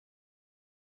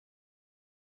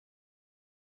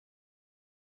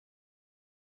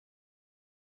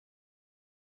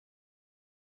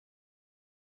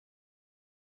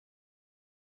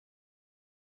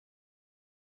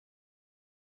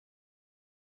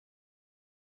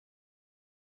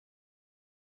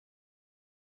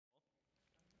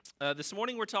This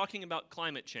morning we're talking about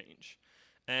climate change.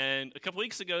 And a couple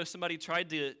weeks ago, somebody tried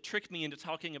to trick me into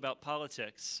talking about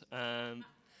politics.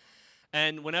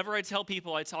 And whenever I tell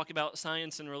people I talk about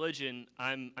science and religion,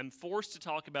 I'm forced to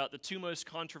talk about the two most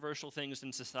controversial things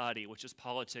in society, which is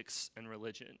politics and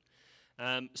religion.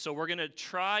 So we're going to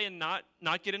try and not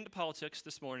get into politics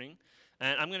this morning.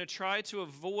 And I'm going to try to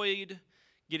avoid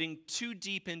getting too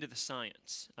deep into the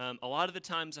science. A lot of the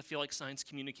times I feel like science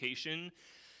communication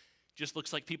just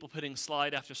looks like people putting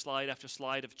slide after slide after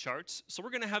slide of charts. So we're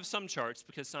going to have some charts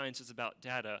because science is about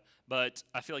data, but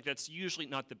I feel like that's usually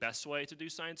not the best way to do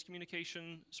science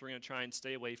communication, so we're going to try and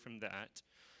stay away from that.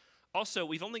 Also,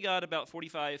 we've only got about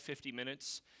 45, 50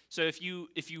 minutes, so if you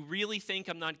really think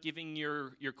I'm not giving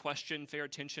your question fair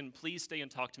attention, please stay and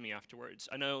talk to me afterwards.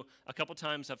 I know a couple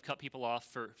times I've cut people off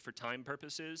for time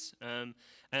purposes, and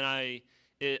I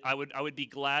would be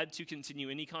glad to continue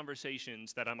any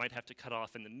conversations that I might have to cut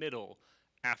off in the middle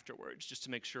afterwards, just to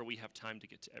make sure we have time to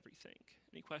get to everything.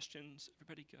 Any questions?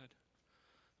 Everybody good?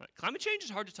 All right. Climate change is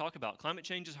hard to talk about. Climate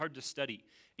change is hard to study,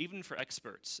 even for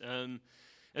experts.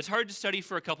 It's hard to study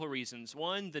for a couple of reasons.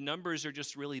 One, the numbers are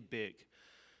just really big.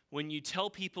 When you tell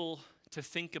people to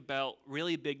think about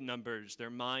really big numbers, their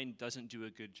mind doesn't do a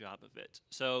good job of it.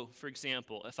 So, for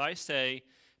example, if I say,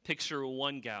 picture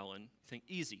 1 gallon, you think,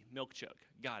 easy, milk jug,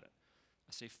 got it.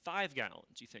 I say 5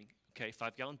 gallons, you think, okay,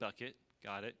 5-gallon bucket,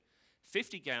 got it.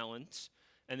 50 gallons,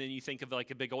 and then you think of like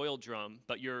a big oil drum,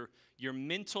 but your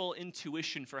mental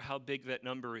intuition for how big that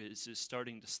number is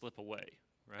starting to slip away,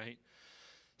 right?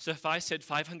 So if I said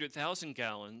 500,000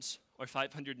 gallons or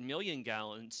 500 million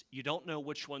gallons, you don't know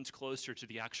which one's closer to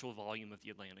the actual volume of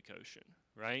the Atlantic Ocean,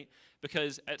 right?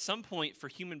 Because at some point for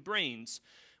human brains,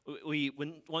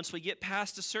 once we get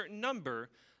past a certain number,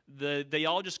 they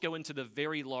all just go into the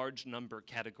very large number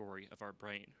category of our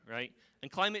brain, right?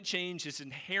 And climate change is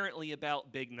inherently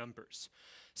about big numbers.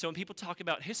 So when people talk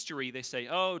about history, they say,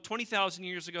 oh, 20,000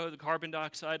 years ago, the carbon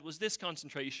dioxide was this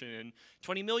concentration, and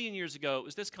 20 million years ago, it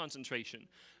was this concentration.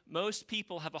 Most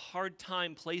people have a hard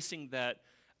time placing that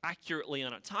accurately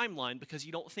on a timeline because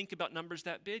you don't think about numbers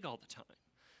that big all the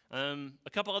time. A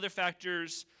couple other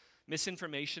factors.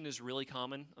 Misinformation is really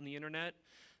common on the internet.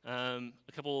 A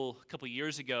couple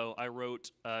years ago, I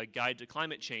wrote a guide to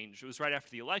climate change. It was right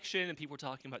after the election, and people were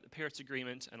talking about the Paris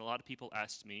Agreement, and a lot of people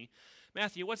asked me,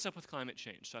 Matthew, what's up with climate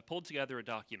change? So I pulled together a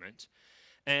document,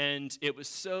 and it was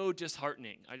so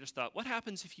disheartening. I just thought, what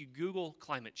happens if you Google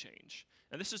climate change?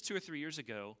 And this is 2 or 3 years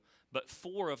ago, but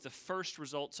 4 of the first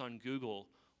results on Google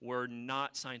were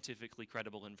not scientifically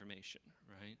credible information,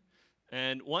 right?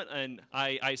 And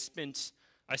I spent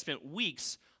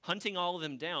weeks hunting all of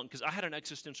them down because I had an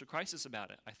existential crisis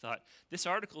about it. I thought, this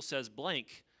article says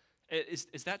blank.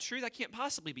 Is that true? That can't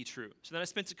possibly be true. So then I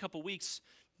spent a couple weeks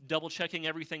double-checking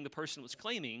everything the person was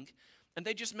claiming, and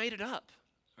they just made it up,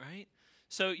 right?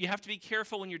 So you have to be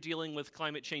careful when you're dealing with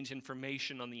climate change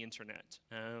information on the internet.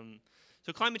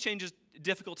 So climate change is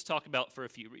difficult to talk about for a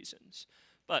few reasons.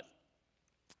 But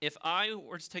if I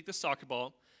were to take the soccer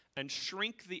ball and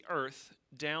shrink the Earth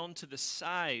down to the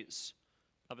size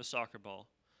of a soccer ball,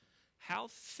 how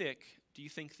thick do you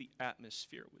think the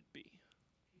atmosphere would be?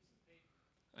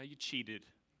 You cheated.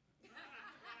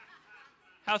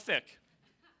 How thick?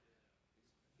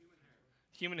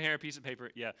 Human hair, piece of paper,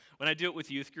 yeah. When I do it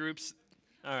with youth groups,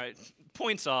 all right,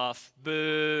 points off,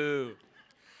 boo.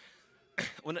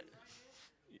 When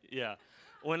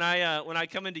I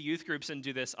come into youth groups and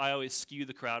do this, I always skew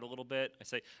the crowd a little bit. I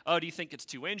say, oh, do you think it's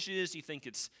 2 inches? Do you think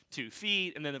it's 2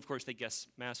 feet? And then, of course, they guess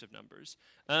massive numbers.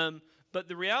 But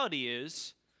the reality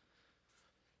is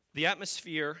the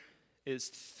atmosphere is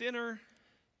thinner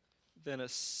than a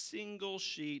single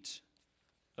sheet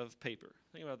of paper.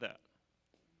 Think about that.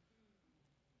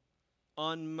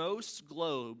 On most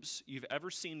globes you've ever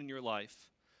seen in your life,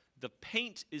 the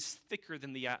paint is thicker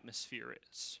than the atmosphere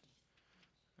is,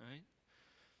 right?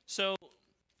 So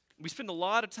we spent a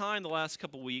lot of time the last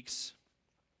couple weeks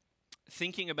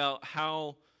thinking about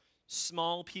how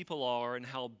small people are and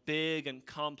how big and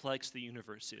complex the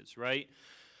universe is, right?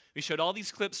 We showed all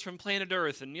these clips from Planet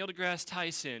Earth and Neil deGrasse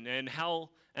Tyson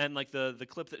and like the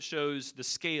clip that shows the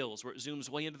scales where it zooms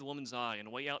way into the woman's eye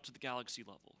and way out to the galaxy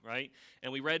level, right?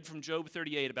 And we read from Job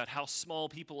 38 about how small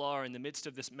people are in the midst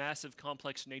of this massive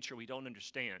complex nature we don't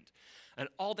understand. And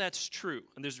all that's true.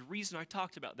 And there's a reason I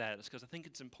talked about that is because I think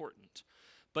it's important.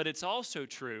 But it's also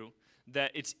true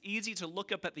that it's easy to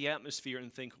look up at the atmosphere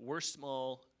and think we're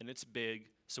small and it's big,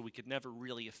 so we could never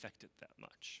really affect it that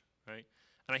much, right?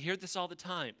 And I hear this all the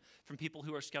time from people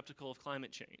who are skeptical of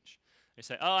climate change. They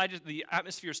say, oh, the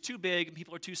atmosphere is too big and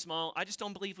people are too small. I just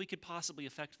don't believe we could possibly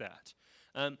affect that.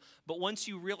 But once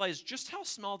you realize just how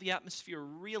small the atmosphere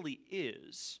really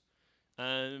is,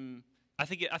 I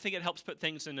think it helps put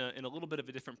things in a little bit of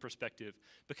a different perspective.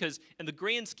 Because in the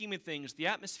grand scheme of things, the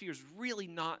atmosphere is really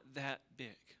not that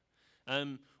big.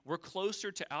 We're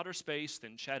closer to outer space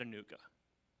than Chattanooga.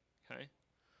 Okay?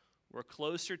 We're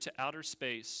closer to outer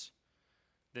space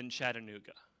than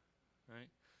Chattanooga. Right?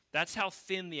 That's how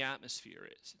thin the atmosphere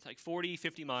is. It's like 40,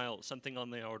 50 miles, something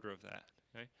on the order of that.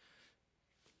 Okay?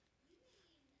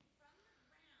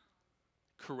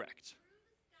 Correct.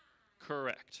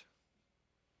 Correct.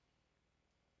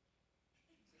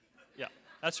 Yeah,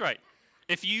 that's right.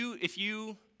 If you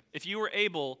were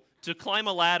able to climb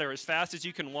a ladder as fast as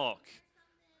you can walk,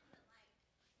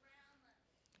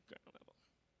 ground level.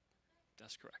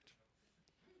 That's correct.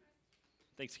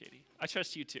 Thanks, Katie. I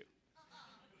trust you too.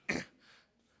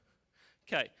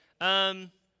 Okay.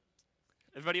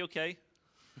 Everybody okay?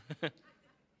 Yeah.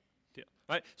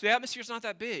 Right? So the atmosphere is not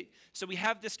that big. So we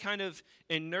have this kind of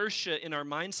inertia in our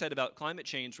mindset about climate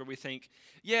change where we think,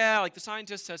 yeah, like the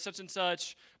scientist says such and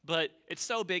such, but it's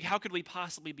so big, how could we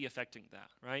possibly be affecting that,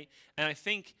 right? And I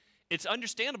think it's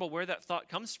understandable where that thought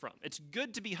comes from. It's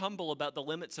good to be humble about the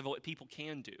limits of what people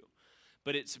can do,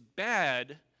 but it's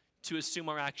bad to assume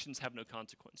our actions have no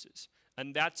consequences.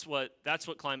 And that's what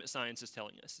climate science is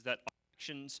telling us, is that our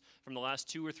actions from the last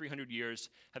 200 or 300 years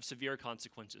have severe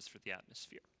consequences for the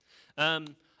atmosphere.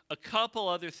 A couple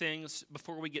other things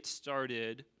before we get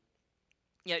started.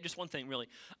 Yeah, just one thing, really.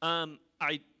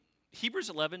 Hebrews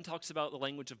 11 talks about the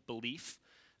language of belief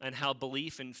and how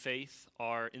belief and faith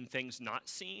are in things not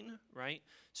seen, right?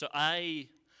 So I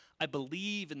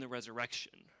believe in the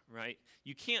resurrection, right?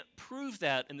 You can't prove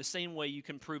that in the same way you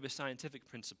can prove a scientific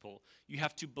principle. You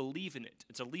have to believe in it.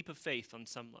 It's a leap of faith on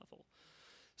some level.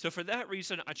 So for that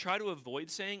reason, I try to avoid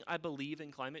saying I believe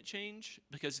in climate change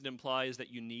because it implies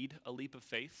that you need a leap of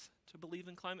faith to believe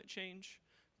in climate change.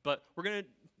 But we're going to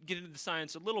get into the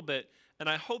science a little bit, and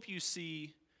I hope you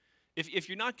see, if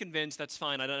you're not convinced, that's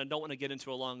fine. I don't want to get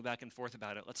into a long back and forth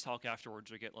about it. Let's talk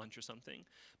afterwards or get lunch or something.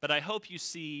 But I hope you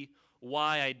see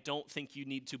why I don't think you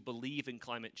need to believe in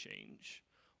climate change,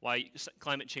 why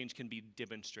climate change can be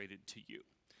demonstrated to you.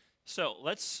 So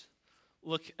let's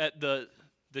look at the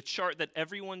chart that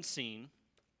everyone's seen.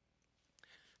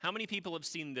 How many people have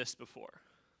seen this before?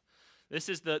 This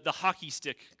is the hockey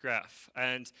stick graph.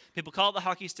 And people call it the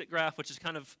hockey stick graph, which is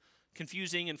kind of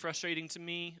confusing and frustrating to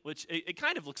me, which it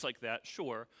kind of looks like that,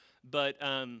 sure. But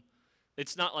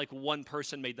it's not like one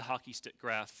person made the hockey stick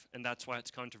graph, and that's why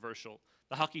it's controversial.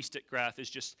 The hockey stick graph is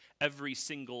just every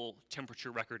single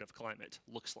temperature record of climate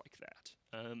looks like that.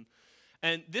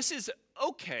 And this is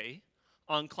okay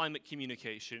on climate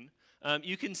communication.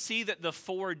 You can see that the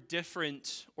 4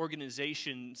 different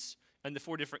organizations and the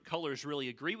 4 different colors really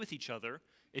agree with each other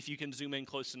if you can zoom in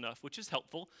close enough, which is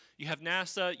helpful. You have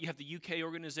NASA, you have the UK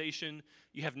organization,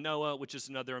 you have NOAA, which is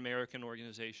another American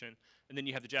organization, and then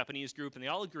you have the Japanese group, and they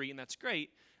all agree, and that's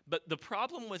great. But the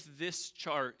problem with this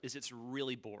chart is it's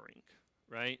really boring,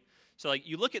 right? So like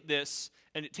you look at this,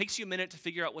 and it takes you a minute to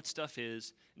figure out what stuff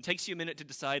is. It takes you a minute to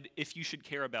decide if you should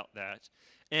care about that.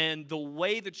 And the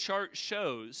way the chart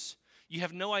shows, you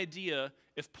have no idea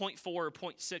if 0.4 or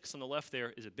 0.6 on the left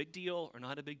there is a big deal or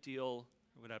not a big deal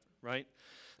or whatever, right?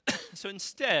 So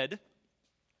instead,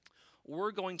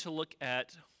 we're going to look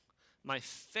at my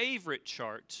favorite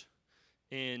chart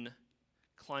in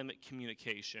climate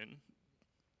communication.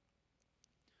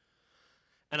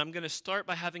 And I'm going to start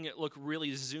by having it look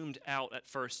really zoomed out at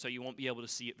first so you won't be able to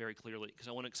see it very clearly because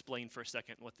I want to explain for a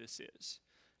second what this is.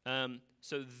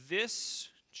 So this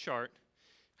chart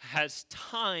has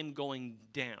time going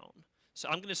down. So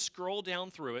I'm going to scroll down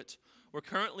through it. We're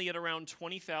currently at around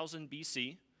 20,000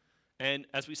 BC. And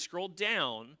as we scroll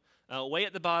down, way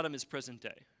at the bottom is present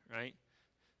day, right?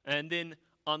 And then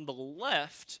on the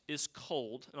left is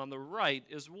cold, and on the right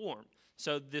is warm.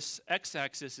 So this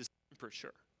x-axis is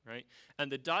temperature, right?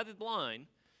 And the dotted line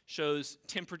shows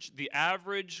temperature, the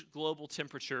average global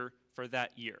temperature for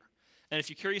that year. And if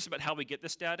you're curious about how we get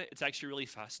this data, it's actually really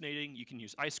fascinating. You can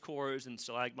use ice cores and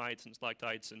stalagmites and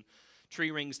stalactites and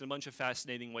tree rings and a bunch of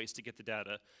fascinating ways to get the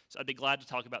data. So I'd be glad to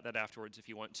talk about that afterwards if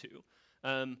you want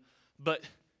to. But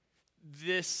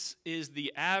this is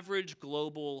the average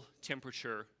global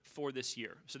temperature for this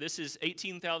year. So this is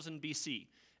 18,000 BC.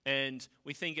 And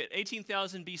we think at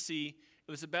 18,000 BC,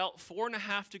 it was about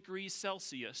 4.5 degrees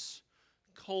Celsius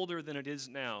colder than it is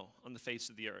now on the face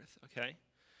of the earth, okay?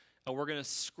 And we're going to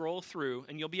scroll through,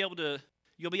 and you'll be able to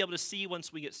see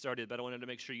once we get started, but I wanted to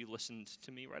make sure you listened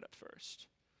to me right up first.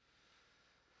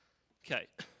 Okay.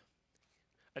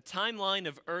 a timeline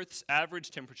of Earth's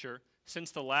average temperature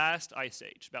since the last ice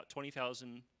age, about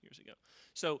 20,000 years ago.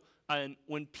 So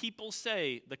when people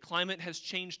say the climate has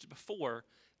changed before,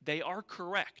 they are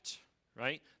correct,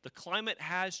 right? The climate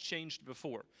has changed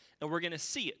before, and we're going to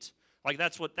see it. Like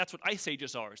that's what ice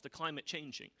ages are, is the climate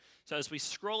changing. So as we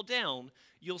scroll down,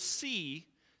 you'll see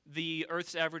the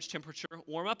Earth's average temperature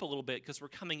warm up a little bit because we're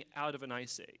coming out of an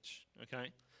ice age,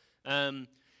 okay?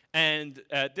 And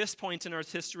at this point in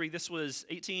Earth's history, this was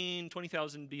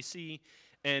 20,000 BC,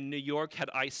 and New York had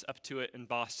ice up to it, and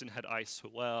Boston had ice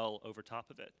well over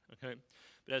top of it, okay?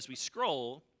 But as we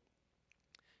scroll,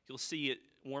 you'll see it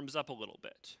warms up a little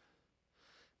bit.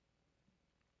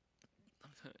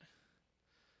 Okay.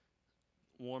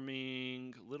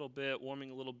 Warming a little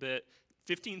bit.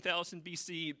 15,000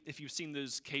 BC, if you've seen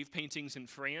those cave paintings in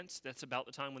France, that's about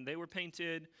the time when they were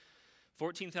painted.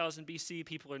 14,000 BC,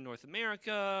 people are in North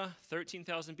America.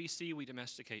 13,000 BC, we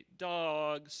domesticate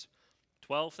dogs.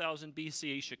 12,000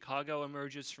 BC, Chicago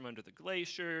emerges from under the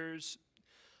glaciers.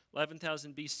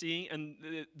 11,000 BC, and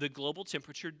the global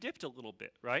temperature dipped a little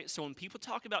bit, right? So when people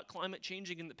talk about climate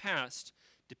changing in the past,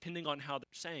 depending on how they're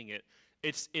saying it,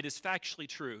 it is factually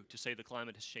true to say the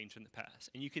climate has changed in the past.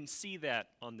 And you can see that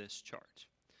on this chart.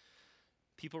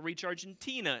 People reach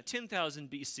Argentina, 10,000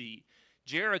 BC.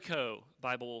 Jericho,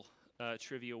 Bible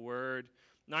trivia word,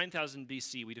 9,000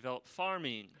 BC. We develop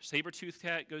farming. Saber-toothed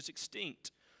cat goes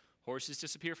extinct. Horses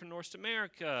disappear from North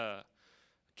America.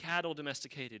 Cattle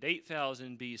domesticated,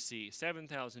 8,000 BC,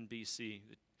 7,000 BC,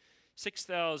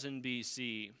 6,000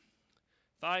 BC,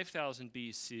 5,000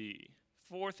 BC,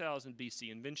 4,000 BC,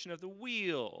 invention of the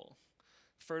wheel,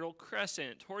 Fertile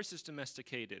Crescent, horses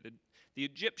domesticated, the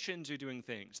Egyptians are doing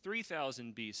things,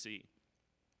 3,000 BC.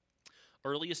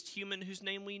 Earliest human whose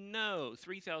name we know,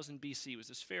 3,000 BC, was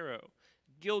this pharaoh.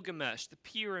 Gilgamesh, the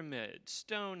pyramid,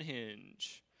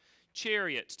 Stonehenge,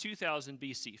 chariots, 2,000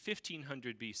 BC,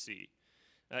 1,500 BC.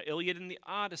 Iliad and the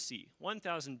Odyssey,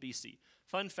 1000 BC.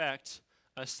 Fun fact,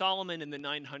 Solomon in the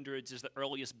 900s is the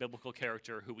earliest biblical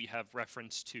character who we have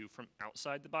reference to from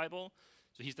outside the Bible.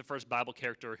 So he's the first Bible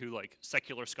character who, like,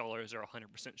 secular scholars are 100%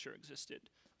 sure existed.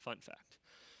 Fun fact.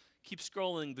 Keep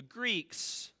scrolling. The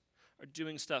Greeks are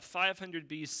doing stuff. 500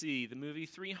 BC, the movie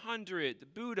 300, the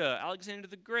Buddha, Alexander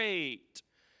the Great.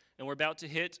 And we're about to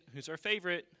hit, who's our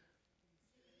favorite?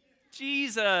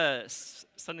 Jesus.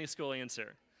 Sunday school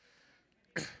answer.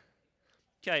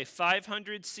 Okay,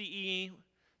 500 CE,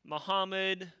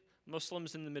 Muhammad,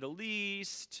 Muslims in the Middle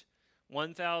East,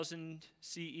 1000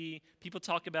 CE. People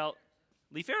talk about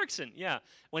Leif Erikson, yeah.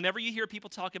 Whenever you hear people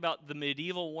talk about the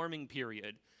medieval warming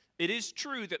period, it is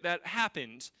true that that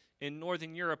happened in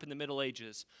Northern Europe in the Middle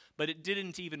Ages, but it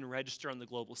didn't even register on the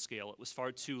global scale. It was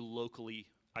far too locally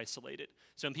isolated.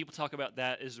 So when people talk about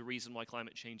that as a reason why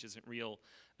climate change isn't real,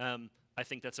 I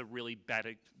think that's a really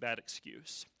bad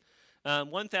excuse.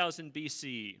 1000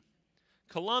 BC,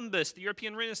 Columbus, the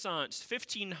European Renaissance,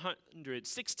 1500,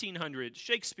 1600,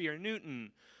 Shakespeare,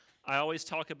 Newton. I always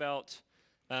talk about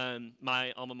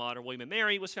my alma mater, William &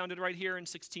 Mary, was founded right here in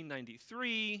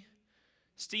 1693.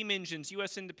 Steam engines,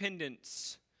 U.S.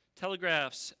 independence,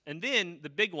 telegraphs, and then the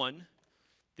big one,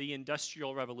 the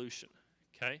Industrial Revolution,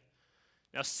 okay?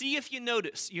 Now see if you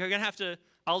notice. You're going to have to,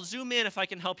 I'll zoom in if I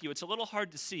can help you. It's a little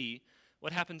hard to see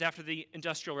what happened after the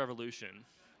Industrial Revolution.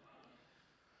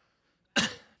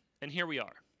 And here we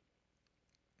are,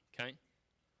 okay?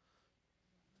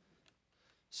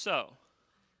 So,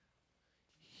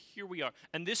 here we are.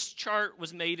 And this chart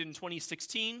was made in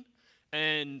 2016,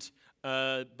 and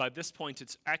by this point,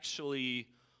 it's actually,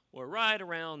 we're right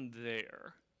around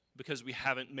there, because we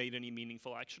haven't made any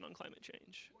meaningful action on climate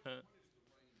change.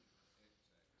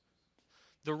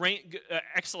 The range,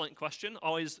 excellent question.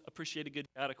 Always appreciate a good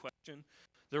data question.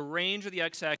 The range of the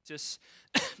x-axis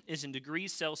is in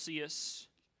degrees Celsius,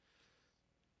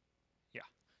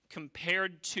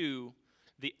 compared to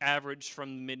the average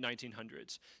from the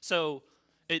mid-1900s. So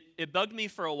it bugged me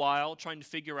for a while trying to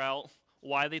figure out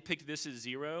why they picked this as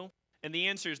 0. And the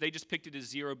answer is they just picked it as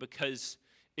 0 because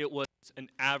it was an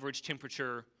average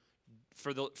temperature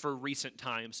for recent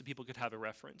times, so people could have a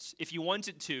reference. If you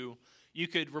wanted to, you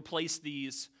could replace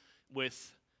these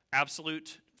with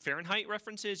absolute Fahrenheit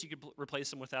references. You could replace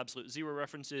them with absolute 0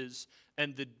 references,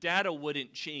 and the data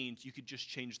wouldn't change. You could just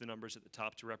change the numbers at the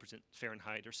top to represent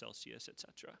Fahrenheit or Celsius,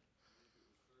 etc.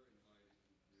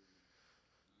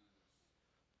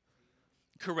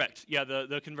 Correct. Yeah,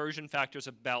 the conversion factor is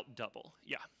about double.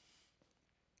 Yeah.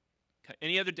 Okay.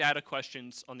 Any other data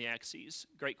questions on the axes?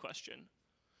 Great question.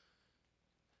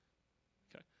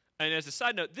 Okay. And as a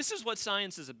side note, this is what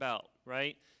science is about,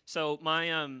 right? So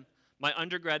my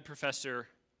undergrad professor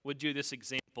would do this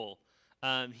example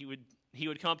he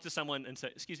would come up to someone and say,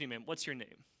 "Excuse me, ma'am, what's your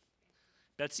name?"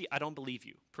 "Betsy, I don't believe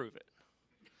you. Prove it."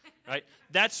 Right?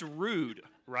 That's rude,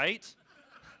 right?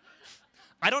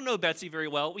 I don't know Betsy very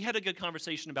well. We had a good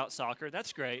conversation about soccer.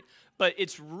 That's great. But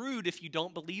it's rude if you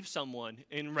don't believe someone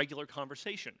in regular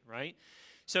conversation, right?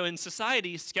 So in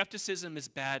society, skepticism is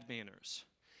bad manners.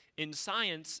 In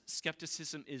science,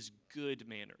 skepticism is good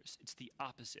manners. It's the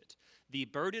opposite. The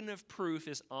burden of proof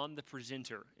is on the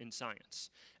presenter in science.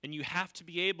 And you have to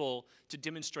be able to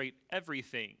demonstrate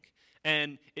everything.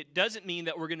 And it doesn't mean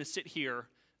that we're going to sit here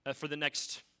for the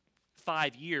next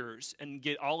 5 years and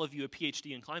get all of you a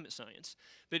PhD in climate science.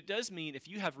 But it does mean if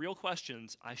you have real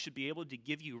questions, I should be able to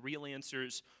give you real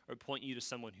answers or point you to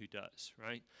someone who does,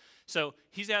 right? So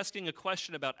he's asking a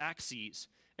question about axes.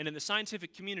 And in the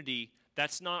scientific community,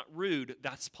 that's not rude,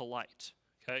 that's polite,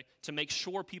 okay? To make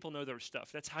sure people know their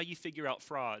stuff. That's how you figure out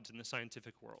frauds in the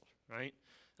scientific world, right?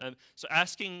 So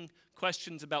asking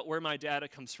questions about where my data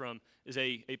comes from is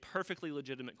a perfectly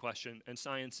legitimate question, and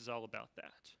science is all about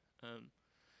that.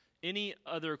 Any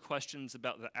other questions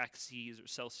about the axes or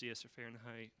Celsius or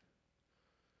Fahrenheit?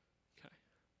 Okay.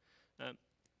 And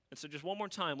so just one more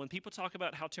time, when people talk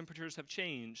about how temperatures have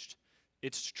changed,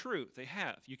 it's true, they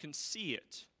have. You can see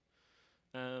it.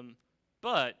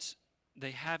 But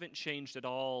they haven't changed at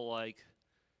all like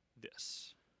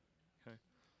this. Okay.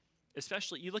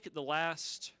 Especially, you look at the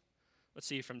last, let's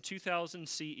see, from 2000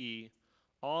 CE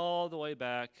all the way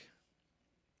back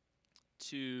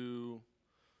to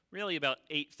really about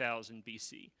 8,000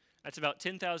 BC. That's about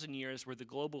 10,000 years where the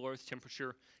global Earth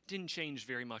temperature didn't change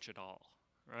very much at all,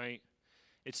 right?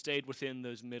 It stayed within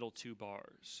those middle two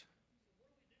bars.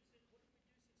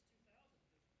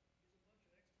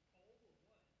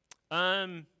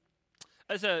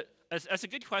 That's a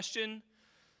good question.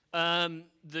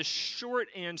 The short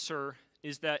answer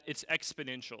is that it's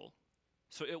exponential.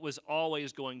 So it was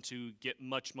always going to get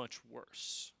much, much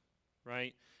worse,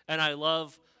 right? And I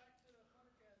love...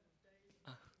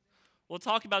 We'll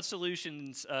talk about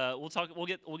solutions. We'll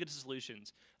get to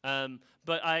solutions.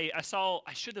 But I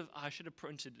should have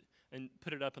printed and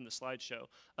put it up on the slideshow.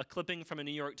 A clipping from a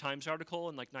New York Times article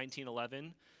in like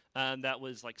 1911. That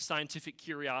was like scientific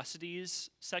curiosities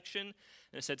section.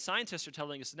 And it said scientists are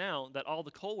telling us now that all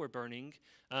the coal we're burning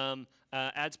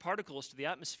adds particles to the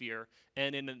atmosphere,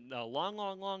 and in a long,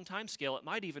 long, long time scale, it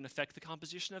might even affect the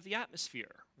composition of the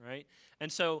atmosphere, right? And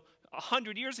so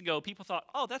 100 years ago, people thought,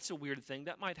 oh, that's a weird thing.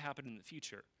 That might happen in the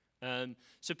future.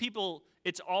 So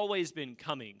it's always been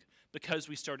coming because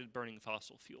we started burning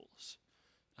fossil fuels.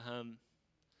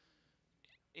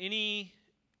 Any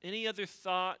other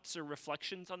thoughts or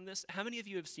reflections on this? How many of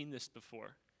you have seen this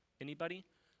before? Anybody?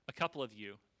 A couple of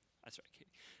you. That's right,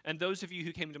 Katie. And those of you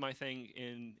who came to my thing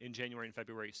in January and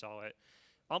February saw it.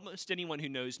 Almost anyone who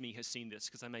knows me has seen this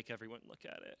because I make everyone look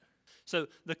at it. So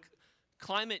the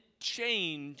climate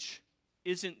change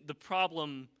isn't the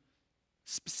problem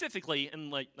specifically,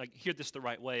 and like hear this the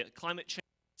right way. Climate change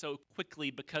so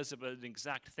quickly because of an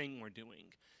exact thing we're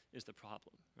doing is the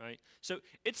problem, right? So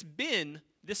it's been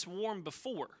this warm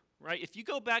before, right? If you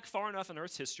go back far enough in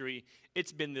Earth's history,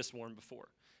 it's been this warm before.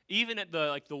 Even at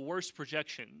the worst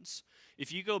projections,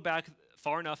 if you go back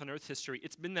far enough in Earth's history,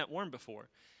 it's been that warm before.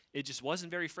 It just wasn't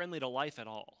very friendly to life at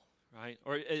all, right?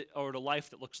 Or to life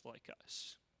that looks like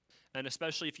us. And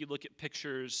especially if you look at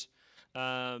pictures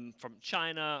from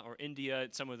China or India,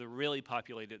 some of the really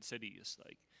populated cities,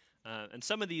 and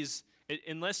some of these,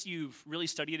 unless you've really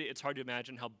studied it, it's hard to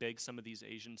imagine how big some of these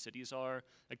Asian cities are.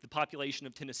 Like the population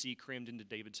of Tennessee crammed into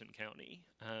Davidson County.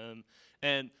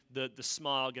 And the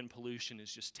smog and pollution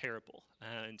is just terrible.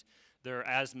 And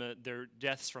their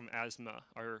deaths from asthma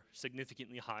are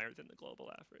significantly higher than the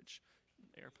global average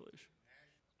air pollution.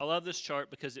 I love this chart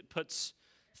because it puts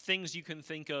things you can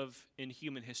think of in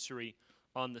human history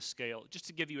on the scale, just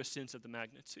to give you a sense of the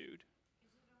magnitude.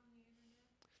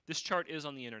 This chart is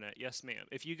on the internet, yes ma'am.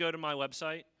 If you go to my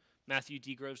website,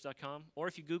 MatthewDgroves.com, or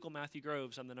if you Google Matthew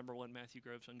Groves, I'm the #1 Matthew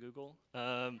Groves on Google,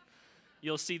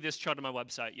 you'll see this chart on my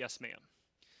website, yes ma'am.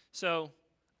 So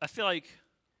I feel like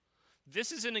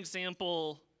this is an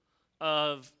example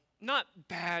of not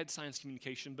bad science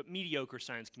communication, but mediocre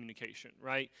science communication,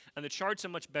 right? And the chart's a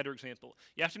much better example.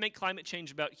 You have to make climate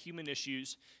change about human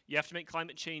issues. You have to make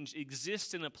climate change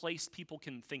exist in a place people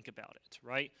can think about it,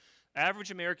 right? Average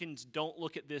Americans don't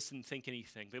look at this and think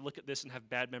anything. They look at this and have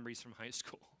bad memories from high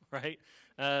school, right?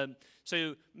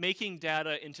 So making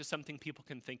data into something people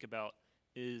can think about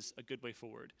is a good way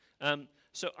forward.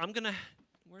 So I'm going to,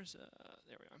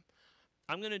 there we are.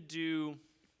 I'm going to do,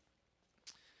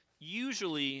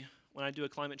 usually when I do a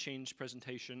climate change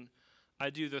presentation, I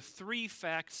do the 3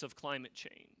 facts of climate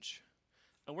change.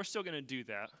 and we're still going to do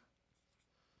that.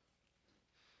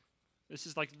 This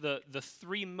is like the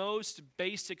three most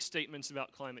basic statements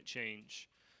about climate change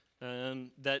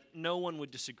that no one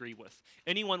would disagree with.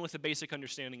 Anyone with a basic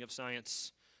understanding of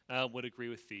science would agree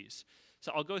with these.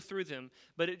 So I'll go through them,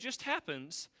 but it just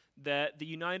happens that the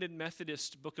United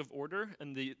Methodist Book of Order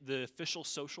and the official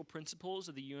social principles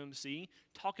of the UMC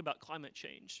talk about climate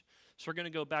change. So we're going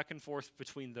to go back and forth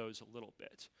between those a little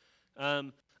bit. Let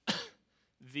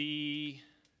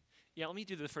me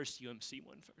do the first UMC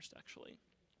one first, actually.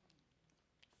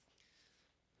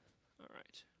 All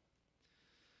right.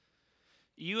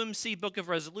 UMC Book of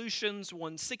Resolutions,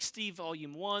 160,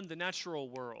 Volume 1, The Natural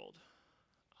World.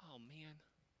 Oh, man.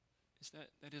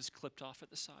 That is clipped off at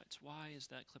the sides. Why is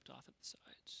that clipped off at the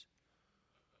sides?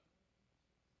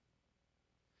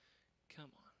 Come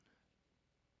on.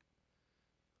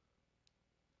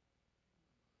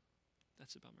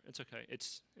 That's a bummer. It's okay.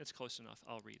 It's close enough.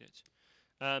 I'll read it.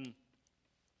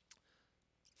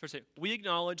 First, we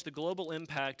acknowledge the global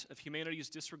impact of humanity's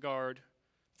disregard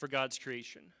for God's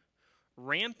creation.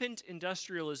 Rampant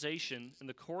industrialization and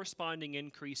the corresponding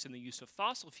increase in the use of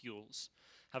fossil fuels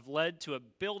have led to a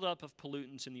buildup of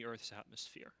pollutants in the Earth's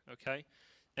atmosphere, okay?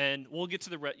 And we'll get to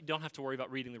the rest. You don't have to worry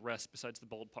about reading the rest besides the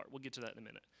bold part. We'll get to that in a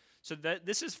minute. So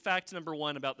this is fact number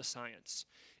one about the science.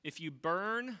 If you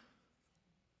burn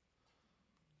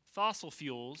fossil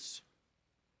fuels,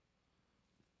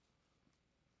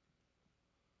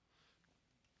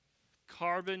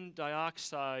 carbon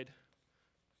dioxide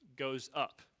goes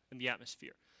up in the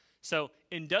atmosphere. So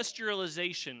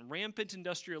industrialization, rampant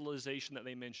industrialization that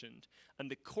they mentioned, and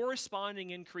the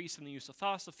corresponding increase in the use of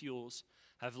fossil fuels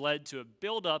have led to a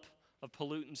buildup of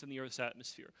pollutants in the Earth's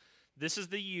atmosphere. This is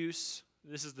the use,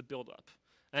 this is the buildup.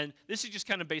 And this is just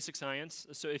kind of basic science.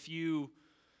 So if you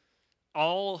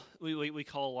we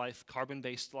call life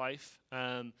carbon-based life.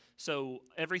 So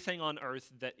everything on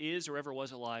Earth that is or ever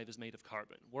was alive is made of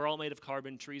carbon. We're all made of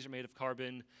carbon. Trees are made of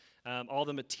carbon. All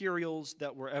the materials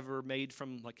that were ever made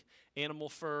from like animal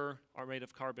fur are made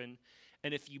of carbon.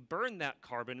 And if you burn that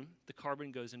carbon, the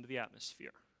carbon goes into the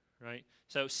atmosphere, right?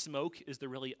 So smoke is the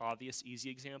really obvious, easy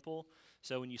example.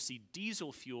 So when you see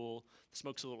diesel fuel, the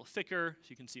smoke's a little thicker, so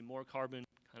you can see more carbon,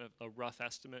 kind of a rough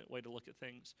estimate way to look at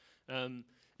things. And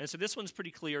so this one's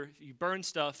pretty clear. If you burn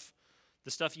stuff,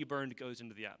 the stuff you burned goes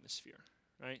into the atmosphere,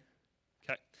 right?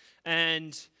 Okay.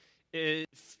 And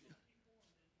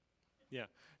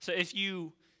so if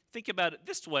you think about it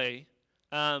this way,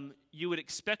 you would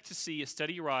expect to see a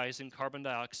steady rise in carbon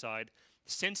dioxide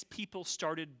since people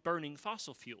started burning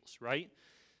fossil fuels, right?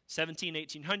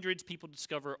 1800s, people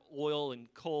discover oil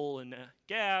and coal and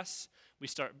gas. We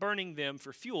start burning them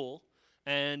for fuel,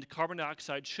 and carbon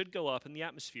dioxide should go up in the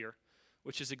atmosphere,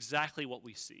 which is exactly what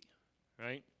we see,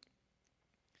 right?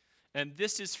 And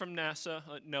this is from NASA,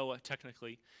 NOAA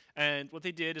technically. And what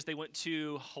they did is they went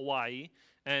to Hawaii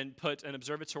and put an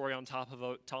observatory on top of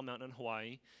a tall mountain in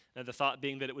Hawaii, and the thought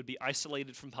being that it would be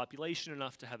isolated from population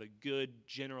enough to have a good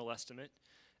general estimate.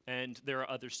 And there are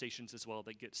other stations as well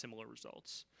that get similar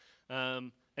results.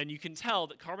 And you can tell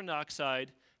that carbon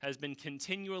dioxide has been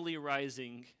continually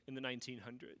rising in the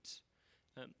 1900s.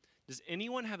 Does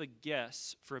anyone have a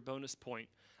guess for a bonus point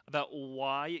about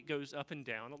why it goes up and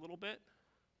down a little bit?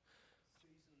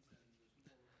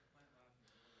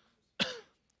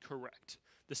 Correct.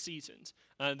 The seasons.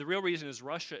 The real reason is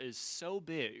Russia is so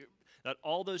big that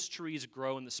all those trees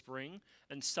grow in the spring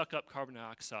and suck up carbon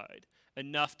dioxide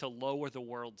enough to lower the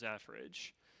world's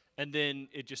average. And then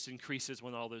it just increases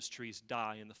when all those trees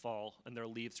die in the fall and their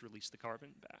leaves release the carbon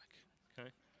back. Okay?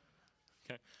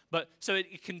 Okay. But so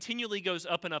it continually goes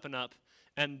up and up and up,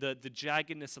 and the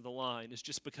jaggedness of the line is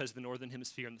just because the northern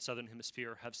hemisphere and the southern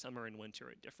hemisphere have summer and winter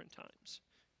at different times.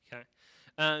 Okay?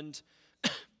 And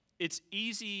it's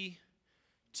easy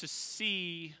to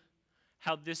see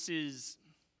how this is.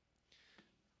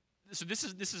 So this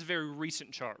is a very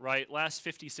recent chart, right? Last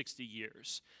 50, 60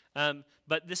 years.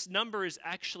 But this number is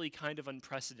actually kind of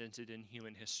unprecedented in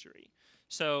human history.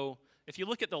 So if you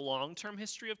look at the long-term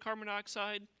history of carbon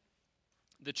dioxide,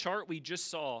 the chart we just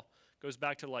saw goes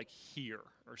back to like here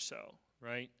or so,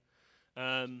 right?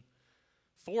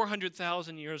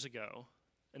 400,000 years ago.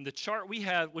 And the chart we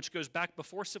have, which goes back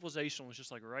before civilization, was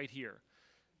just like right here.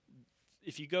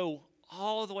 If you go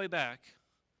all the way back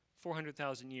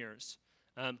 400,000 years,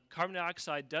 carbon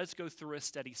dioxide does go through a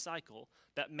steady cycle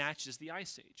that matches the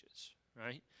ice ages,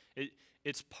 right?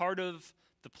 It's part of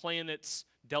the planet's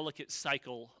delicate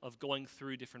cycle of going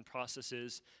through different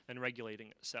processes and regulating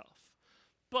itself.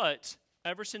 But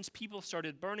ever since people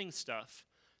started burning stuff,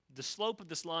 the slope of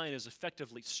this line is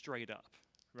effectively straight up,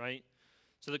 right?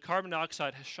 So the carbon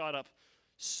dioxide has shot up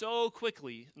so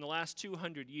quickly in the last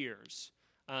 200 years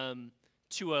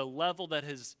to a level that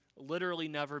has literally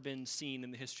never been seen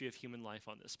in the history of human life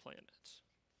on this planet.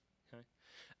 Okay?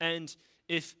 And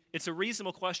if it's a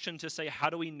reasonable question to say, how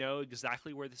do we know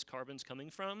exactly where this carbon's coming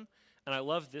from? And I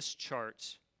love this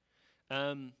chart.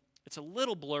 It's a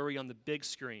little blurry on the big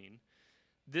screen.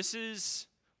 This is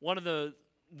one of the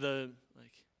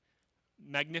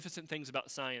magnificent things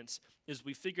about science is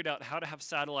we figured out how to have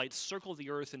satellites circle the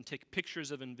Earth and take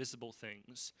pictures of invisible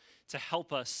things to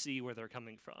help us see where they're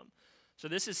coming from. So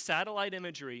this is satellite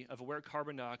imagery of where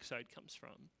carbon dioxide comes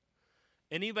from.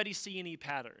 Anybody see any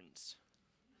patterns?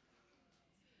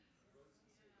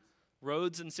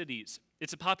 Roads and cities.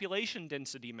 It's a population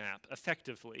density map,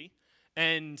 effectively.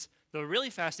 And the really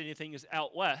fascinating thing is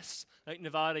out west, like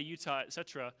Nevada, Utah,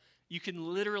 etc., you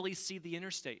can literally see the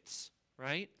interstates,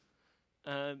 right?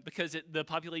 Because the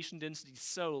population density is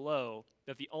so low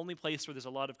that the only place where there's a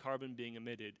lot of carbon being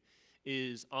emitted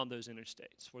is on those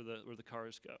interstates where the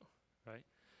cars go, right?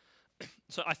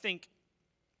 So I think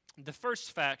the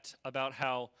first fact about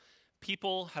how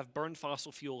people have burned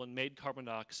fossil fuel and made carbon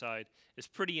dioxide is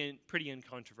pretty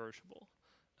incontrovertible.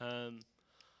 And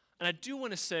I do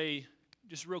want to say,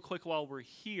 just real quick while we're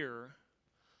here,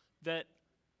 that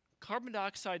carbon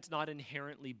dioxide's not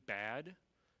inherently bad.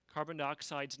 Carbon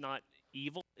dioxide's not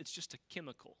evil. It's just a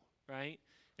chemical, right?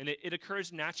 And it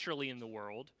occurs naturally in the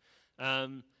world.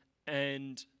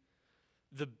 And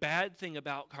the bad thing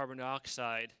about carbon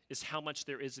dioxide is how much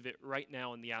there is of it right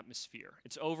now in the atmosphere.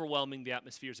 It's overwhelming the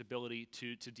atmosphere's ability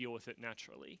to deal with it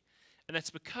naturally. And that's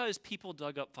because people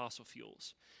dug up fossil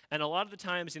fuels. And a lot of the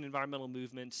times in environmental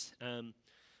movements,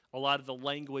 a lot of the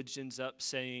language ends up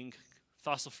saying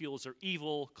fossil fuels are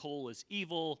evil, coal is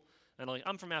evil. And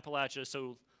I'm from Appalachia,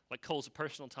 so coal's a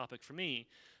personal topic for me.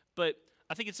 But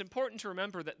I think it's important to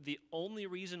remember that the only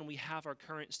reason we have our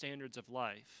current standards of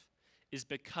life is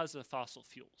because of fossil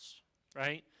fuels,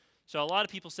 right? So a lot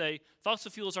of people say fossil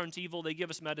fuels aren't evil, they give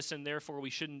us medicine, therefore we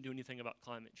shouldn't do anything about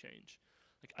climate change.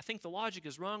 I think the logic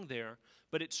is wrong there,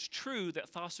 but it's true that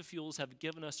fossil fuels have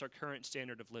given us our current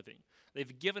standard of living.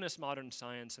 They've given us modern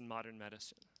science and modern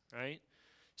medicine, right?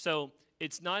 So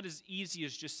it's not as easy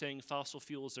as just saying fossil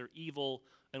fuels are evil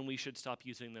and we should stop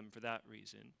using them for that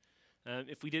reason.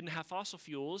 If we didn't have fossil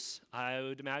fuels, I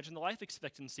would imagine the life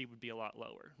expectancy would be a lot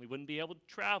lower. We wouldn't be able to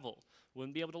travel, we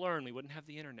wouldn't be able to learn, we wouldn't have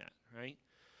the internet, right?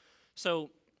 So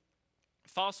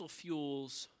fossil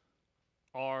fuels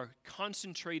are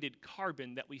concentrated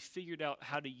carbon that we figured out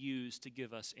how to use to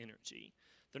give us energy.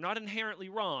 They're not inherently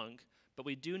wrong, but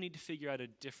we do need to figure out a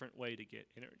different way to get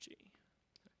energy.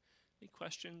 Any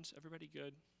questions? Everybody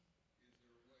good?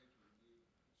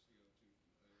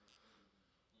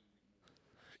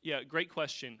 Yeah, great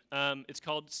question. It's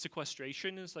called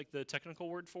sequestration is the technical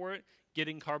word for it,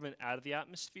 getting carbon out of the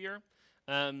atmosphere.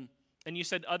 And you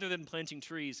said other than planting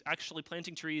trees, actually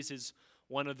planting trees is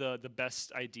one of the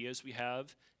best ideas we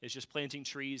have, is just planting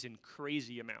trees in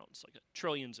crazy amounts,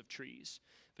 trillions of trees.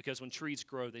 Because when trees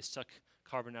grow, they suck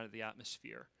carbon out of the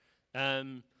atmosphere.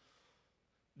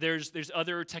 There's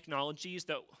other technologies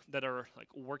that are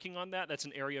working on that. That's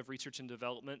an area of research and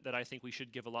development that I think we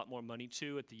should give a lot more money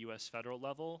to at the U.S. federal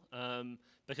level,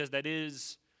 because that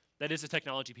is a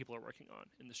technology people are working on.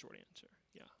 In the short answer,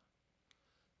 yeah.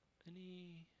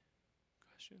 Any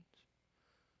questions?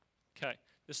 Okay,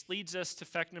 this leads us to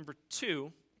fact number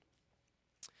 2.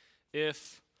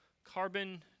 If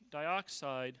carbon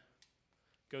dioxide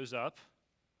goes up,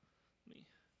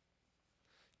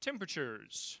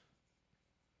 temperatures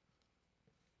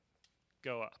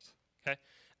go up, okay?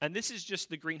 And this is just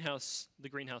the greenhouse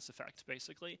effect,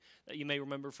 basically, that you may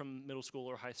remember from middle school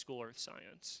or high school earth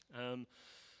science.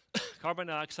 Carbon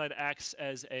dioxide acts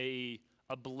as a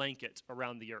blanket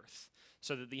around the earth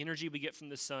so that the energy we get from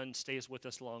the sun stays with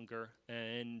us longer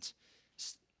and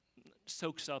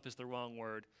soaks up is the wrong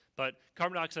word, but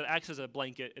carbon dioxide acts as a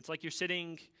blanket. It's like you're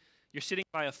sitting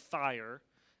by a fire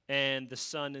and the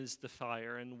sun is the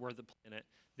fire and we're the planet.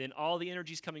 Then all the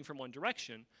energy is coming from one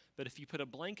direction, but if you put a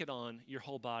blanket on, your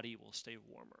whole body will stay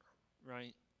warmer,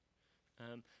 right?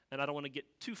 And I don't want to get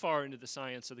too far into the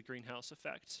science of the greenhouse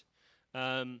effect,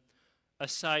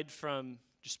 aside from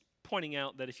just pointing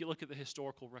out that if you look at the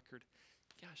historical record,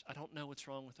 gosh, I don't know what's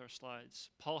wrong with our slides.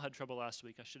 Paul had trouble last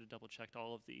week. I should have double-checked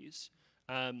all of these.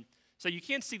 So you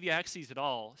can't see the axes at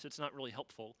all, so it's not really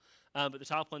helpful. But the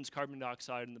top one's carbon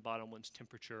dioxide and the bottom one's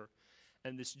temperature.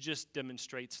 And this just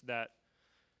demonstrates that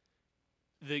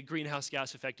the greenhouse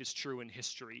gas effect is true in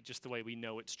history, just the way we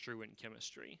know it's true in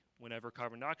chemistry. Whenever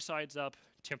carbon dioxide's up,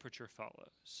 temperature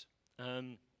follows.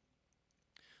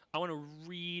 I want to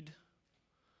read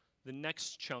the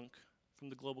next chunk from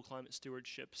the Global Climate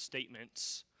Stewardship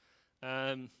statements.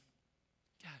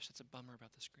 Gosh, that's a bummer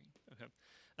about the screen. Okay.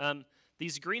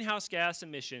 These greenhouse gas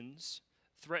emissions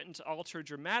threaten to alter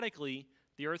dramatically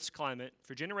the Earth's climate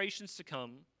for generations to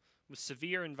come with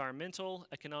severe environmental,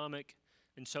 economic,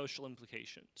 and social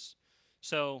implications.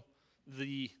 So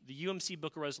the UMC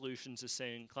Book of Resolutions is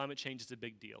saying climate change is a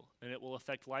big deal, and it will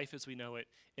affect life as we know it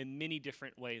in many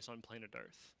different ways on planet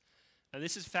Earth. And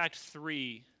this is fact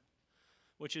 3,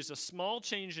 which is a small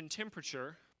change in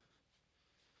temperature,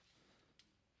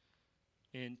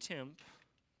 leads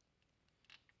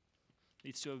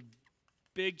to a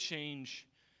big change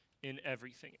in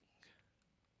everything.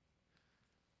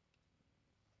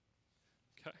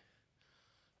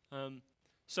 Okay.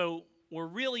 So we're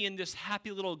really in this happy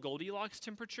little Goldilocks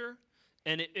temperature,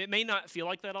 and it may not feel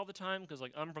like that all the time, because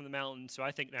like I'm from the mountains, so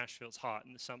I think Nashville's hot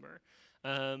in the summer.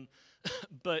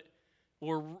 But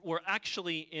we're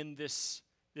actually in this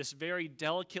very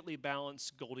delicately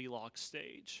balanced Goldilocks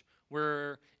stage,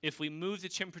 where if we move the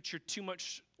temperature too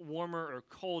much warmer or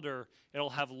colder, it'll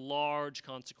have large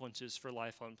consequences for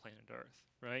life on planet Earth,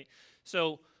 right?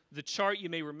 So the chart you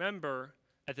may remember,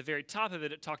 at the very top of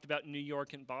it, it talked about New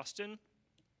York and Boston.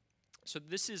 So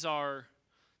this is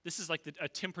like a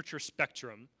temperature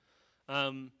spectrum,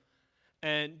 and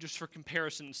just for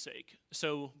comparison's sake.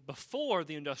 So before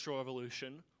the Industrial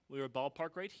Revolution, we were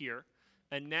ballpark right here,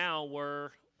 and now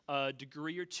we're a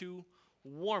degree or two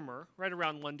warmer, right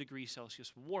around 1 degree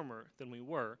Celsius warmer than we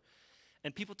were.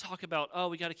 And people talk about, oh,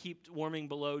 we got to keep warming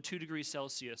below 2 degrees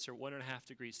Celsius or 1.5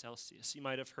 degrees Celsius. You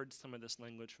might have heard some of this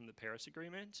language from the Paris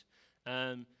Agreement.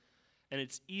 And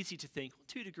it's easy to think, well,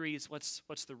 2 degrees,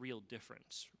 what's the real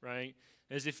difference, right?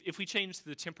 As if we change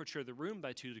the temperature of the room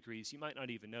by 2 degrees, you might not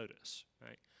even notice,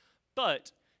 right?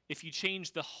 But if you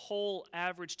change the whole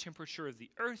average temperature of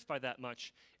the Earth by that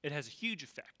much, it has a huge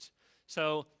effect.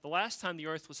 So the last time the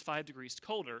Earth was 5 degrees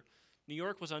colder, New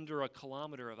York was under a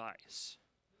kilometer of ice,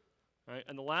 right?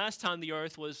 And the last time the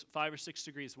Earth was 5 or 6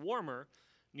 degrees warmer,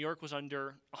 New York was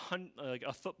under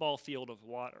a football field of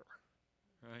water,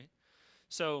 right?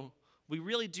 So we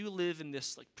really do live in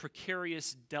this like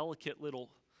precarious, delicate little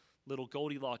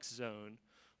Goldilocks zone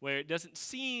where it doesn't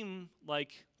seem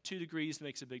like 2 degrees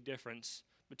makes a big difference,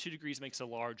 but 2 degrees makes a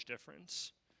large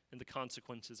difference in the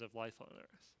consequences of life on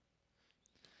Earth.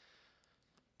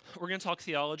 We're going to talk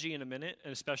theology in a minute,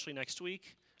 and especially next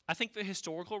week. I think the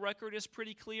historical record is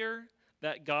pretty clear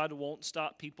that God won't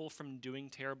stop people from doing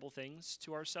terrible things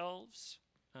to ourselves.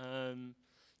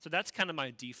 So that's kind of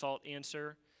my default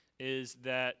answer, is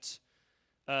that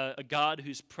a God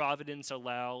whose providence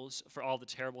allows for all the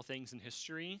terrible things in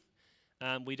history,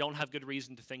 we don't have good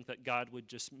reason to think that God would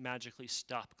just magically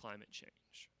stop climate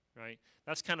change, right?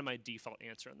 That's kind of my default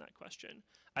answer on that question.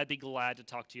 I'd be glad to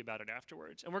talk to you about it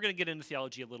afterwards. And we're going to get into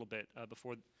theology a little bit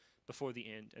before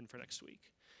the end and for next week.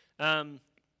 We're going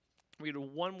to do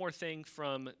one more thing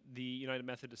from the United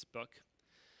Methodist book.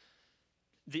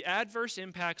 The adverse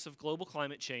impacts of global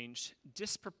climate change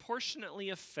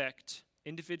disproportionately affect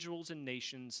individuals and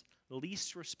nations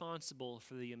least responsible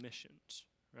for the emissions,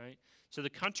 right? So the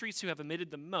countries who have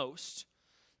emitted the most,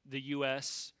 the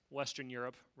US, Western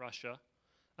Europe, Russia,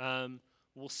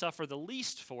 will suffer the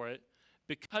least for it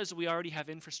because we already have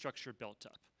infrastructure built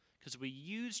up, because we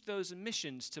used those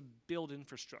emissions to build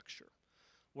infrastructure.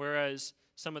 Whereas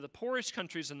some of the poorest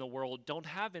countries in the world don't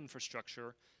have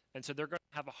infrastructure, and so they're going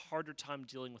to have a harder time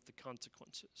dealing with the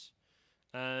consequences.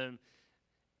 The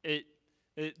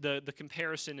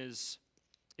comparison is,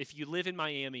 if you live in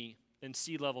Miami and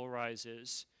sea level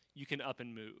rises, you can up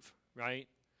and move, right?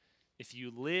 If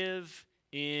you live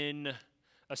in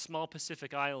a small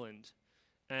Pacific island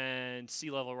and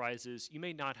sea level rises, you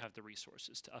may not have the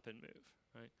resources to up and move,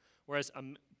 right? Whereas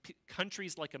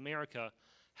countries like America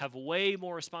have way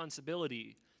more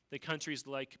responsibility than countries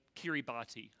like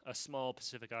Kiribati, a small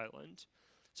Pacific island.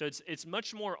 So it's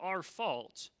much more our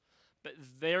fault, but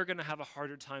they're going to have a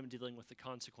harder time dealing with the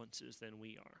consequences than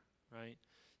we are, right?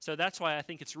 So that's why I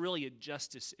think it's really a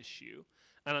justice issue.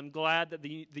 And I'm glad that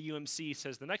the UMC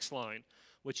says the next line,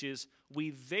 which is, we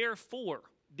therefore,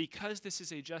 because this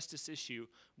is a justice issue,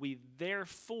 we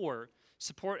therefore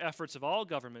support efforts of all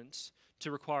governments to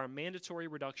require mandatory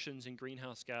reductions in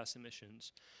greenhouse gas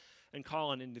emissions and call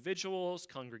on individuals,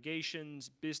 congregations,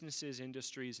 businesses,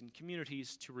 industries, and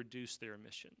communities to reduce their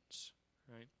emissions,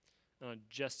 right? On a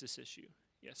justice issue.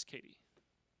 Yes, Katie.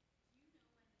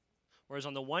 Whereas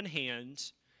on the one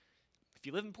hand, if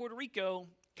you live in Puerto Rico,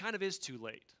 it kind of is too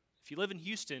late. If you live in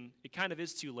Houston, it kind of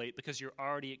is too late because you're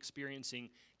already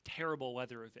experiencing terrible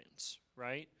weather events,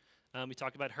 right? We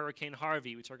talk about Hurricane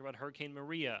Harvey. We talk about Hurricane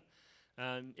Maria.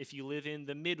 If you live in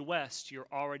the Midwest, you're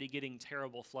already getting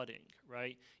terrible flooding,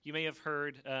 right? You may have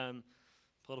heard,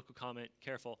 political comment,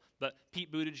 careful, but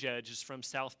Pete Buttigieg is from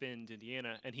South Bend,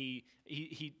 Indiana, and he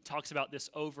talks about this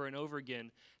over and over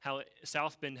again, how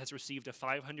South Bend has received a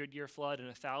 500-year flood and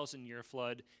a 1,000-year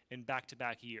flood in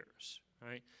back-to-back years,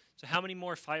 right? So how many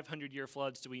more 500-year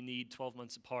floods do we need 12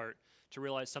 months apart to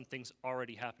realize something's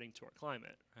already happening to our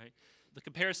climate, right? The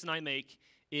comparison I make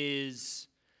is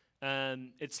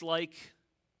it's like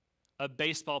a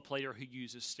baseball player who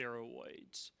uses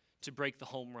steroids to break the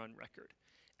home run record.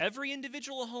 Every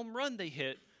individual home run they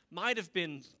hit might have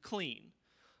been clean,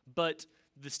 but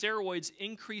the steroids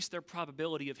increase their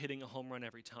probability of hitting a home run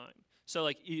every time. So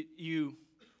like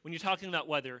when you're talking about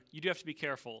weather, you do have to be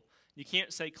careful. You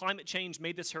can't say climate change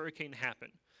made this hurricane happen,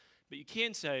 but you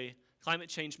can say climate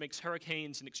change makes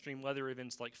hurricanes and extreme weather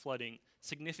events like flooding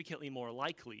significantly more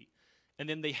likely, and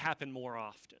then they happen more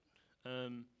often.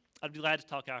 I'd be glad to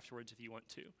talk afterwards if you want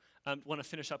to. I want to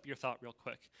finish up your thought real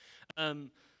quick.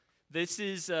 This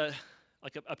is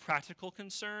like a practical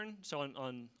concern. So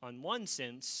on one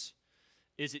sense,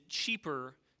 is it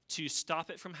cheaper to stop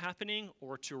it from happening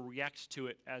or to react to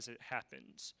it as it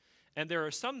happens? And there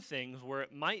are some things where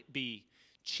it might be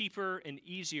cheaper and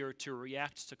easier to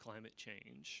react to climate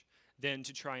change than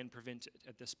to try and prevent it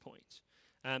at this point.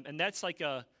 And that's like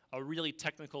a really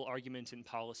technical argument in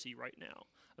policy right now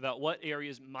about what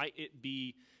areas might it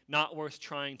be not worth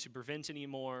trying to prevent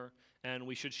anymore, and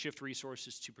we should shift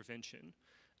resources to prevention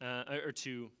or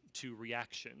to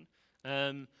reaction.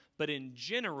 But in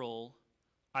general,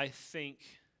 I think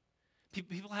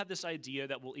people have this idea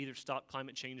that we'll either stop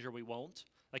climate change or we won't.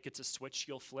 Like it's a switch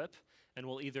you'll flip, and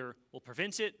we'll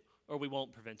prevent it or we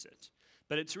won't prevent it.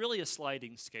 But it's really a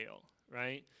sliding scale,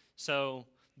 right? So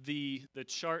the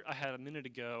chart I had a minute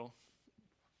ago,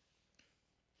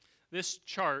 this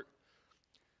chart,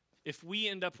 if we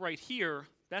end up right here,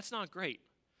 that's not great.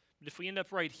 But if we end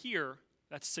up right here,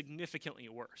 that's significantly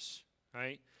worse,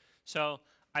 right? So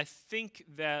I think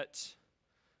that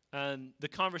the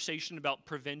conversation about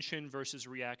prevention versus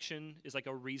reaction is like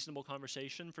a reasonable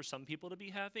conversation for some people to be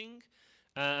having.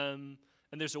 And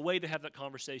there's a way to have that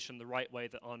conversation the right way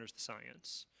that honors the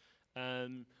science.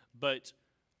 But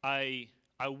I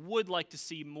would like to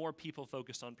see more people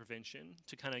focused on prevention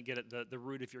to kind of get at the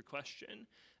root of your question.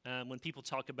 When people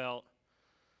talk about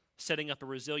setting up a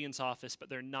resilience office, but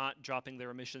they're not dropping their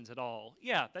emissions at all,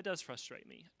 yeah, that does frustrate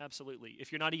me, absolutely.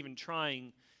 If you're not even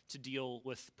trying to deal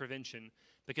with prevention,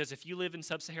 because if you live in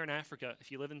sub-Saharan Africa, if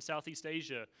you live in Southeast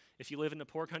Asia, if you live in a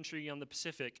poor country on the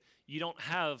Pacific, you don't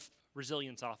have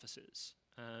resilience offices.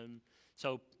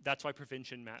 So that's why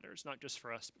prevention matters, not just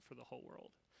for us, but for the whole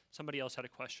world. Somebody else had a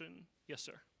question. Yes,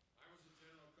 sir. I was at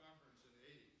General Conference in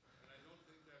 '80, and I don't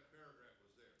think that paragraph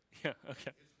was there. Yeah,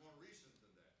 okay. It's more recent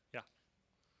than that. Yeah.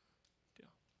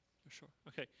 Yeah, for sure.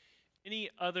 Okay. Any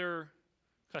other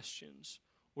questions?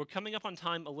 We're coming up on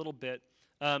time a little bit.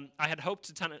 I had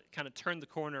hoped to kind of turn the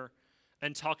corner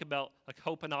and talk about like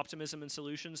hope and optimism and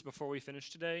solutions before we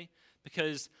finish today,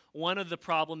 because one of the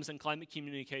problems in climate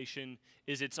communication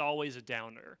is it's always a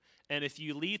downer. And if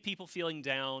you leave people feeling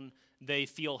down, they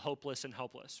feel hopeless and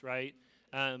helpless, right?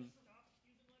 Yeah.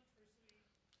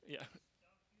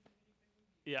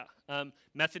 Yeah.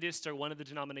 Methodists are one of the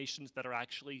denominations that are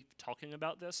actually talking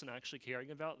about this and actually caring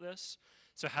about this.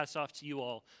 So hats off to you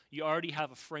all. You already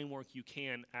have a framework you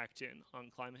can act in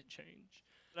on climate change.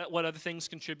 What other things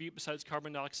contribute besides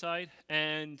carbon dioxide?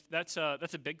 And that's a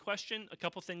big question. A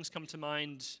couple things come to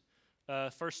mind.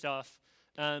 First off,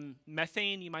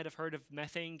 methane. You might have heard of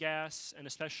methane gas, and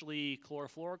especially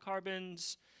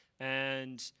chlorofluorocarbons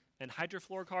and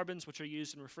hydrofluorocarbons, which are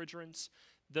used in refrigerants.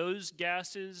 Those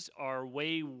gases are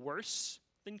way worse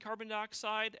than carbon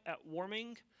dioxide at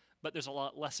warming, but there's a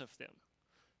lot less of them.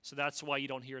 So that's why you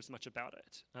don't hear as much about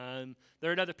it.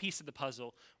 They're another piece of the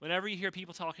puzzle. Whenever you hear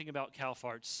people talking about cow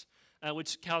farts,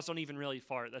 which cows don't even really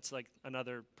fart, that's like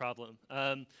another problem.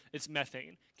 It's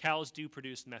methane. Cows do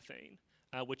produce methane,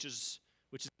 which is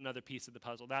another piece of the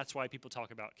puzzle. That's why people talk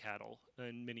about cattle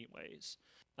in many ways.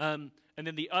 And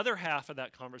then the other half of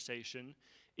that conversation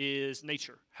is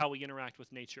nature, how we interact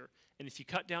with nature. And if you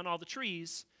cut down all the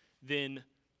trees, then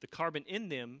the carbon in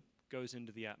them goes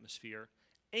into the atmosphere,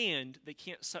 and they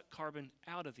can't suck carbon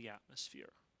out of the atmosphere,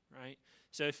 right?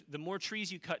 So if the more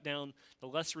trees you cut down, the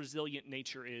less resilient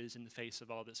nature is in the face of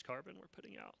all this carbon we're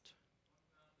putting out.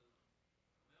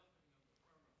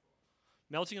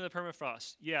 Melting of the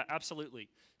permafrost, yeah, absolutely.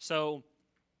 So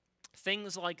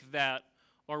things like that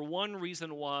are one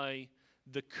reason why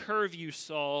the curve you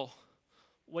saw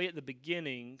way at the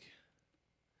beginning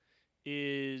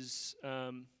is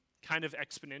kind of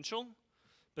exponential,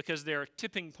 because there are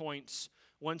tipping points.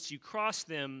 Once you cross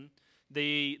them,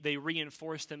 they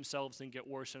reinforce themselves and get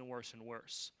worse and worse and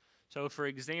worse. So for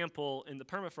example, in the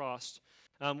permafrost,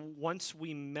 once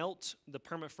we melt the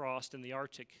permafrost in the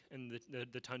Arctic and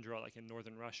the tundra, like in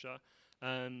northern Russia,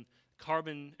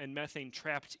 carbon and methane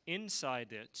trapped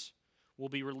inside it will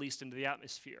be released into the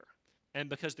atmosphere. And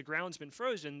because the ground's been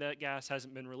frozen, that gas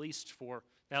hasn't been released for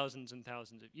thousands and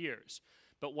thousands of years.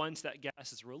 But once that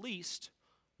gas is released,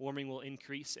 warming will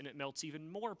increase and it melts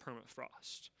even more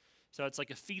permafrost. So it's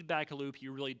like a feedback loop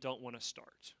you really don't want to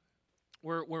start.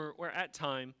 We're at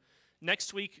time.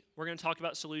 Next week, we're going to talk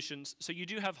about solutions. So you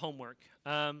do have homework.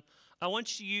 I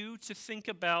want you to think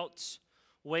about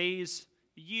ways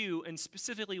you, and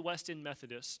specifically Weston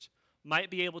Methodist, might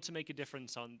be able to make a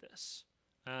difference on this.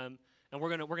 And we're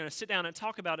gonna sit down and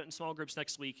talk about it in small groups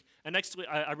next week. And next week,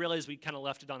 I realized we kind of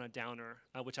left it on a downer,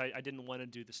 which I didn't want to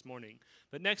do this morning.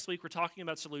 But next week, we're talking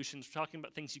about solutions. We're talking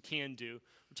about things you can do.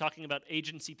 We're talking about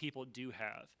agency people do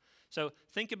have. So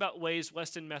think about ways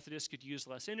Weston Methodist could use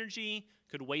less energy,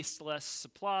 could waste less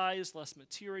supplies, less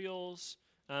materials,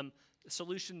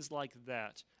 solutions like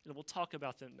that. And we'll talk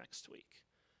about them next week.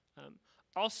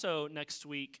 Also next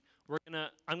week,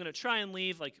 I'm gonna try and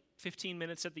leave like 15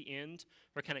 minutes at the end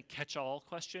for kind of catch-all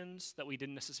questions that we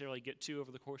didn't necessarily get to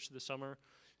over the course of the summer.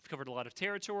 We've covered a lot of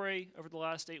territory over the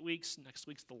last 8 weeks. Next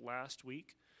week's the last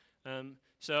week.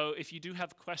 So if you do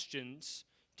have questions,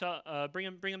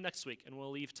 bring them next week, and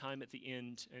we'll leave time at the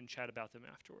end and chat about them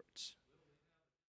afterwards.